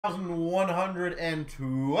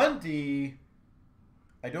1,120.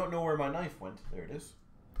 I don't know where my knife went. There it is.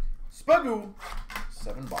 Spagoo,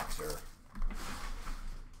 7-boxer.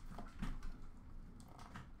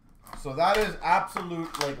 So that is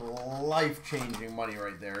absolute, like, life-changing money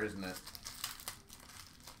right there, isn't it?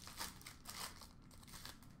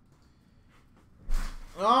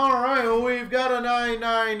 All right, well, we've got a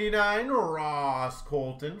 $9.99 Ross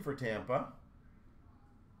Colton for Tampa.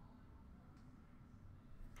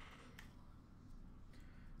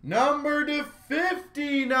 Number to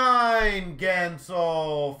 59,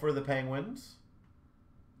 Gansel for the Penguins.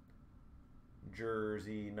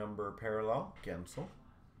 Jersey number parallel, Gansel.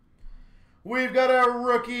 We've got a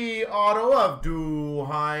rookie auto of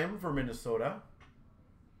Duheim for Minnesota.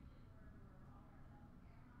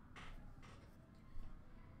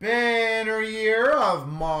 Banner year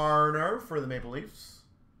of Marner for the Maple Leafs.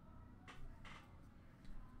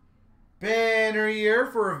 Banner year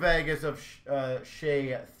for Vegas of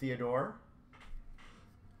Shea Theodore.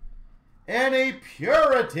 And a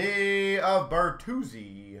purity of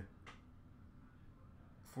Bertuzzi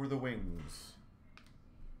for the Wings.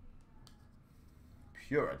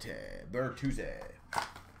 Purity, Bertuzzi.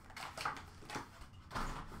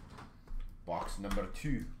 Box number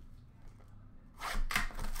 2.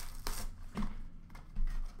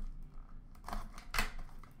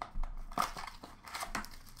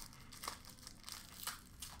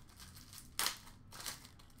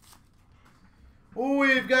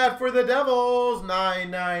 We've got for the Devils,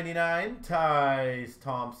 $9.99, Tyce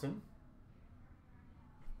Thompson.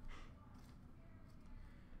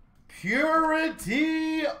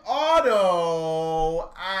 Purity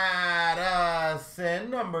Auto,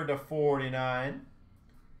 Addison, number to 49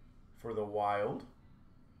 for the Wild.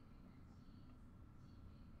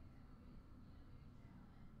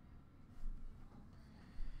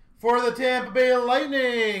 For the Tampa Bay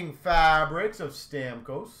Lightning, Fabrics of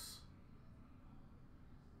Stamkos.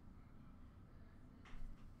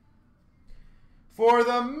 For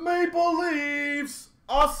the Maple Leafs,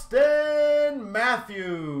 Austin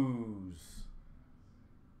Matthews.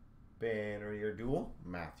 Banner year duel,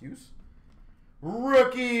 Matthews.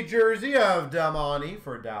 Rookie jersey of Damani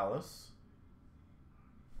for Dallas.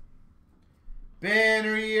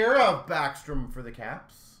 Banner year of Backstrom for the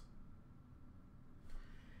Caps.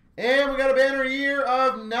 And we got a banner year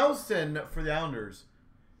of Nelson for the Islanders.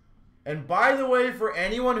 And by the way, for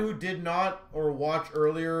anyone who did not or watch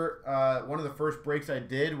earlier, one of the first breaks I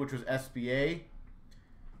did, which was SBA,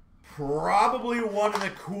 probably one of the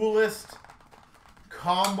coolest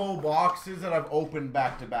combo boxes that I've opened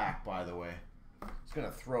back-to-back, by the way. Just going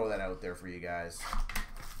to throw that out there for you guys.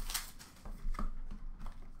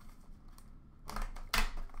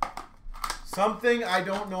 Something I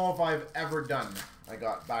don't know if I've ever done. I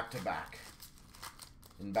got back-to-back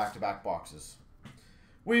in back-to-back boxes.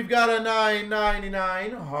 We've got a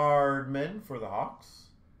 $9.99 Hardman for the Hawks.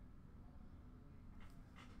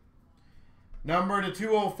 Number to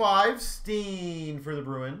 205, Steen for the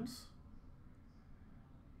Bruins.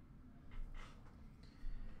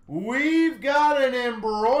 We've got an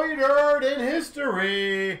embroidered in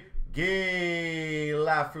history, Guy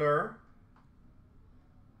Lafleur.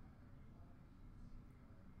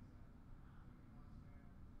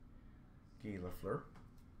 Guy Lafleur.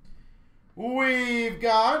 We've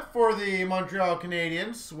got, for the Montreal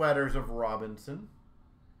Canadiens, sweaters of Robinson.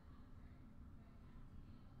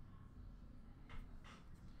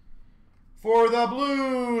 For the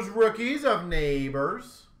Blues, rookies of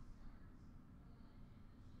Neighbors.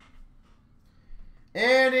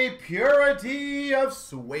 And a purity of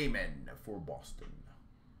Swayman for Boston.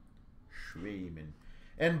 Swayman.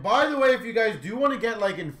 And by the way, if you guys do want to get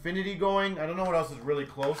like Infinity going, I don't know what else is really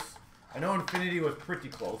close. I know Infinity was pretty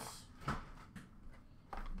close.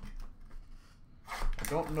 I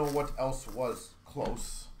don't know what else was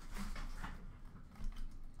close.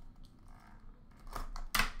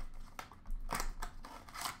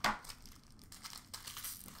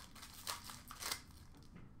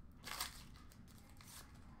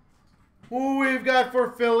 Who we've got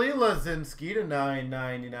for Philly, Lazinski to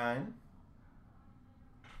 $9.99.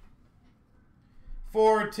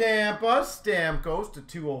 For Tampa, Stamkos to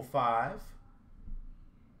 $205.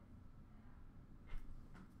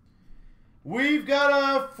 We've got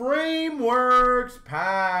a Frameworks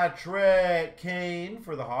Patrick Kane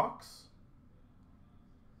for the Hawks.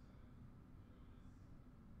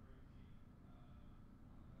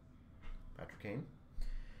 Patrick Kane.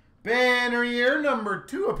 Banner year number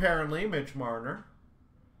 2, apparently, Mitch Marner.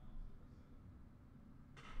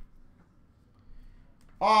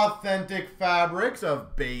 Authentic Fabrics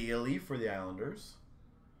of Bailey for the Islanders.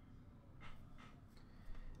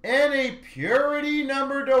 And a Purity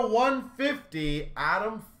number to 150,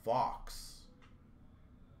 Adam Fox.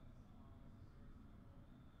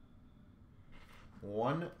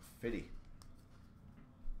 150.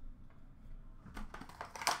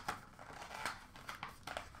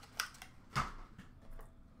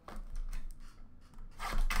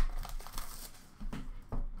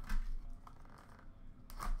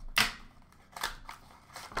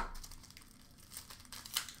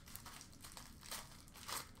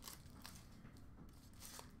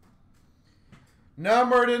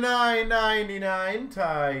 Number to 999,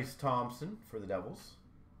 Tyce Thompson for the Devils.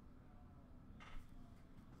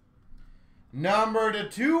 Number to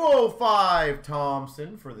 205,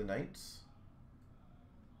 Thompson for the Knights.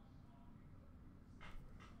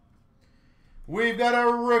 We've got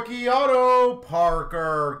a rookie auto,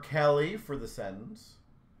 Parker Kelly for the Sens.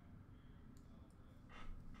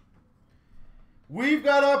 We've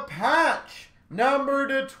got a patch, number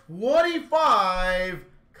to 25,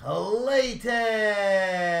 Clayton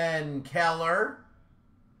Keller.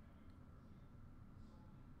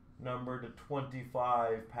 Number to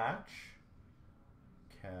 25 patch.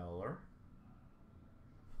 Keller.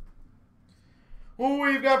 Who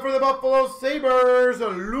we've got for the Buffalo Sabres,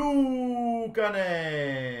 Luukkonen,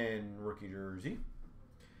 rookie jersey.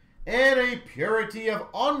 And a Purity of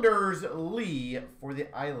Anders Lee for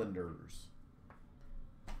the Islanders.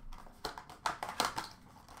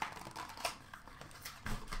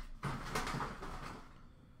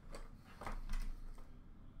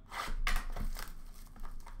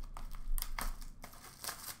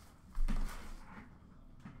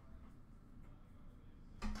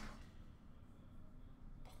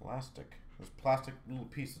 Plastic. This plastic little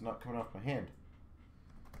piece is not coming off my hand.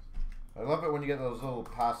 I love it when you get those little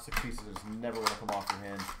plastic pieces that never want to come off your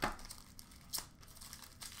hand.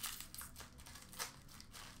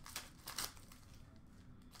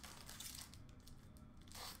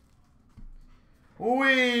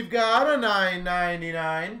 We've got a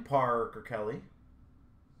 $9.99 Parker Kelly.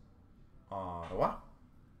 Ottawa.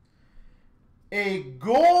 A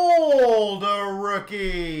gold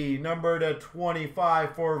rookie, number to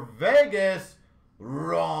 25 for Vegas,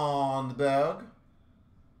 Rondberg.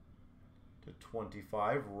 To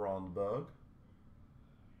 25, Rondberg.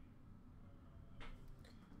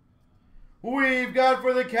 We've got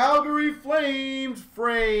for the Calgary Flames,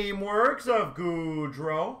 Frameworks of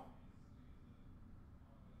Goudreau.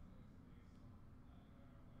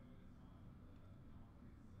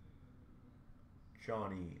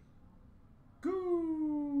 Johnny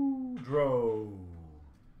Goudreau.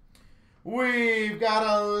 We've got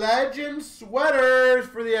a Legend Sweaters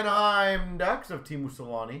for the Anaheim Ducks of Teemu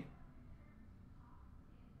Selanne.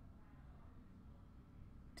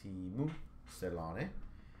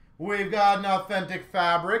 We've got an Authentic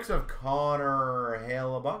Fabrics of Connor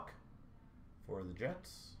Hellebuyck for the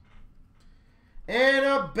Jets. And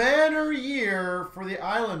a banner year for the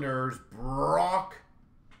Islanders, Brock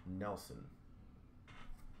Nelson.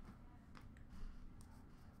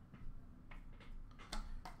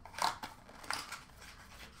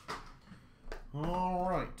 All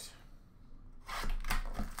right.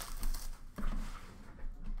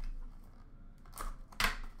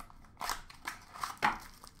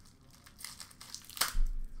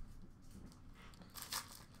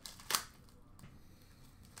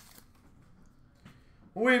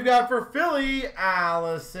 We've got for Philly,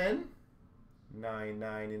 Allison,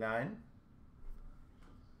 $9.99.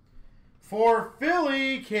 For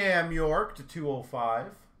Philly, Cam York to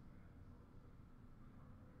 205.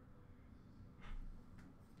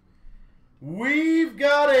 We've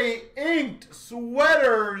got a inked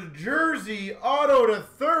sweaters jersey auto to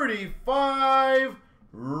 35,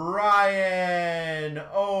 Ryan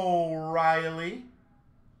O'Reilly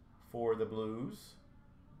for the Blues.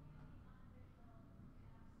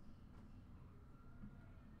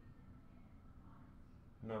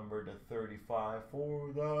 Number to 35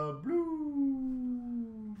 for the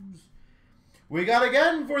Blues. We got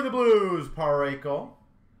again for the Blues, Parayko.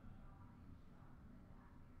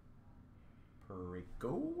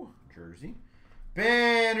 Jersey.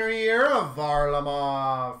 Banner year of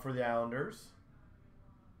Varlamov for the Islanders.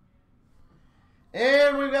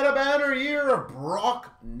 And we've got a banner year of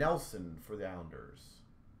Brock Nelson for the Islanders.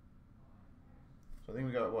 So I think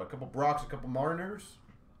we got, what, a couple Brocks, a couple Marners.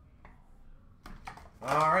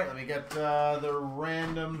 All right, let me get the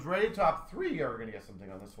randoms ready. Top three are going to get something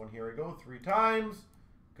on this one. Here we go, 3 times.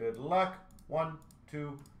 Good luck. 1,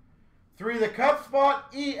 2, 3. The cup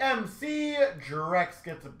spot, EMC. Drex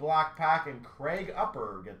gets a black pack, and Craig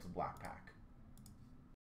Upper gets a black pack.